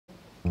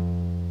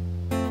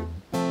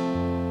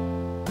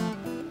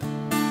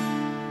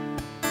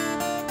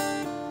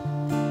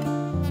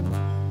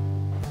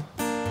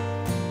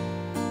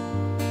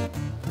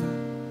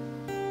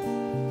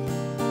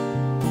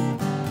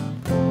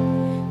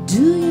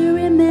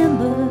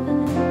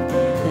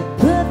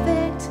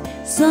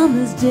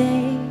summer's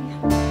day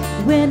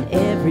when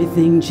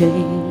everything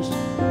changed,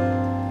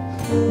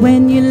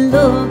 when you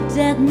looked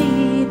at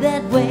me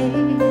that way.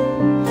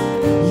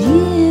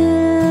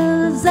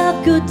 Years of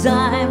good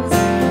times,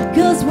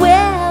 'cause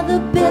we're the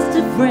best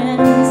of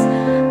friends.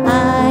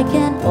 I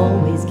can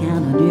always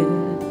count on you,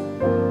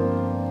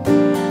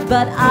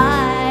 but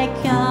I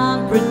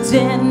can't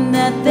pretend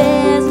that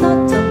there's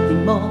not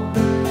something more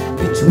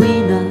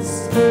between us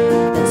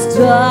that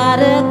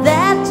started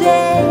that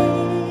day.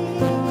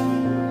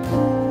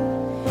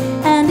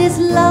 And it's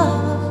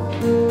love,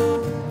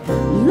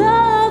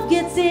 love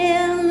gets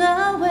in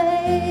the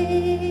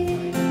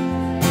way.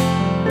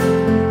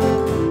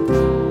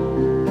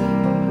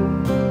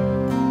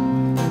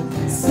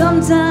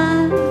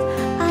 Sometimes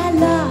I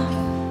laugh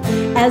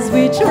as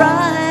we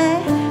try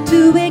to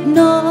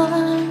ignore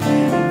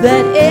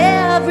that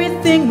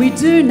everything we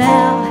do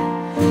now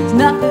is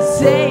not the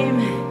same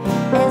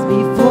as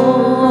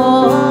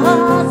before.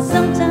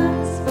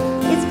 Sometimes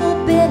it's for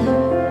better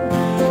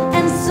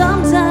and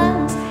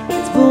sometimes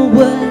it's for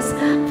worse.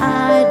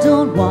 I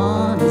don't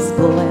want to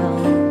spoil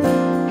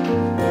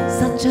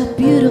such a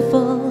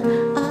beautiful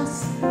us.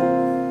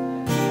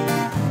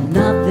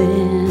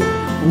 Nothing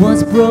was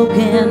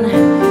broken,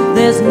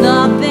 there's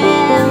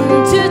nothing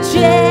to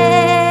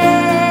change.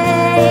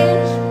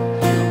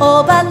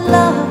 Oh, but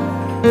love